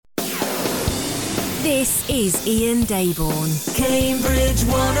This is Ian Daborn. Cambridge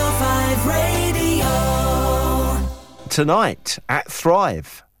 105 Radio. Tonight at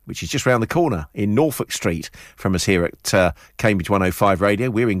Thrive, which is just round the corner in Norfolk Street from us here at Cambridge 105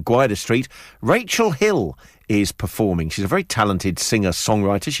 Radio. We're in Gwydir Street. Rachel Hill is performing. She's a very talented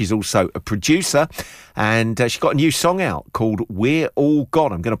singer-songwriter. She's also a producer, and she's got a new song out called We're All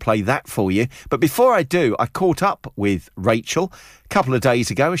Gone. I'm going to play that for you. But before I do, I caught up with Rachel a couple of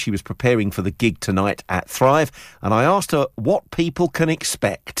days ago as she was preparing for the gig tonight at Thrive, and I asked her what people can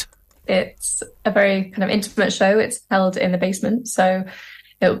expect. It's a very kind of intimate show. It's held in the basement, so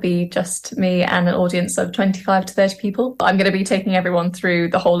it'll be just me and an audience of 25 to 30 people. I'm going to be taking everyone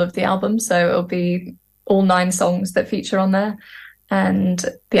through the whole of the album, so it'll be all 9 songs that feature on there. And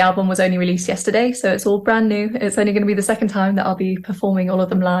the album was only released yesterday, so it's all brand new. It's only going to be the second time that I'll be performing all of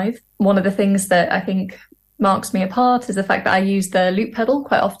them live. One of the things that I think marks me apart is the fact that I use the loop pedal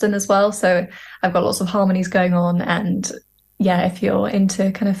quite often as well. So I've got lots of harmonies going on, and yeah, if you're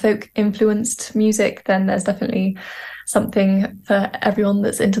into kind of folk influenced music, then there's definitely something for everyone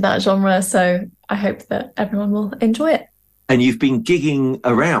that's into that genre. So I hope that everyone will enjoy it. And you've been gigging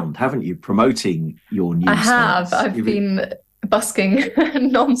around, haven't you, promoting your new I have. I've been busking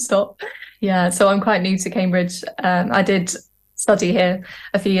non-stop. Yeah, so I'm quite new to Cambridge. I did study here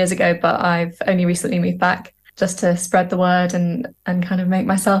a few years ago, but I've only recently moved back just to spread the word and kind of make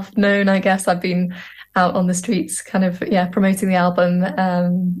myself known, I guess. I've been out on the streets kind of, promoting the album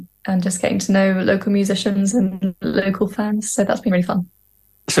and just getting to know local musicians and local fans. So that's been really fun.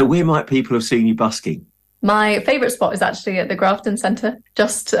 So where might people have seen you busking? My favourite spot is actually at the Grafton Centre,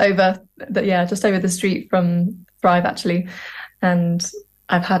 just over the street from Thrive, actually. And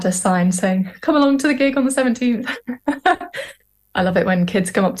I've had a sign saying, "Come along to the gig on the 17th." I love it when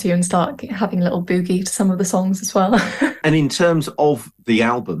kids come up to you and start having a little boogie to some of the songs as well. And in terms of the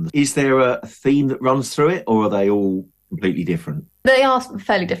album, is there a theme that runs through it, or are they all completely different? They are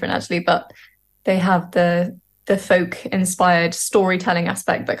fairly different, actually, but they have the folk-inspired storytelling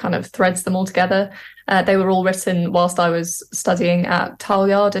aspect that kind of threads them all together. They were all written whilst I was studying at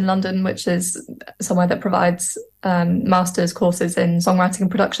Talyard in London, which is somewhere that provides master's courses in songwriting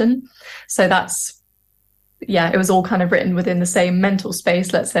and production. So it was all kind of written within the same mental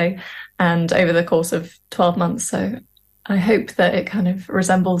space, let's say, and over the course of 12 months. So I hope that it kind of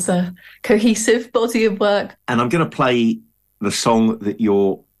resembles a cohesive body of work. And I'm going to play the song that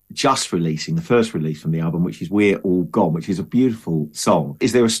you're just releasing, the first release from the album, which is We're All Gone, which is a beautiful song.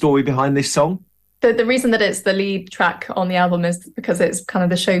 Is there a story behind this song? The reason that it's the lead track on the album is because it's kind of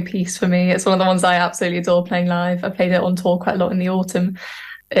the showpiece for me. It's one of the ones I absolutely adore playing live. I played it on tour quite a lot in the autumn.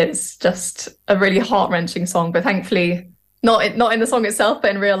 It's just a really heart-wrenching song, but thankfully not in the song itself,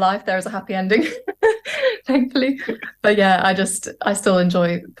 but in real life there is a happy ending, thankfully. But yeah, I still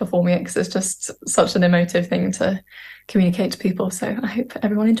enjoy performing it because it's just such an emotive thing to communicate to people. So I hope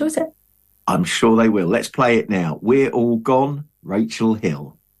everyone enjoys it. I'm sure they will. Let's play it now. We're All Gone, Rachel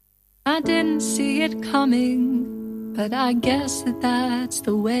Hill. I didn't see it coming, but I guess that's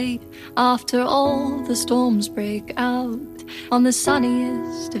the way. After all the storms break out on the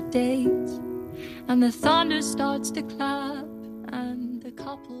sunniest of days, and the thunder starts to clap, and the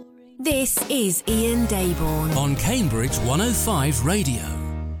couple... This is Ian Daborn on Cambridge 105 Radio.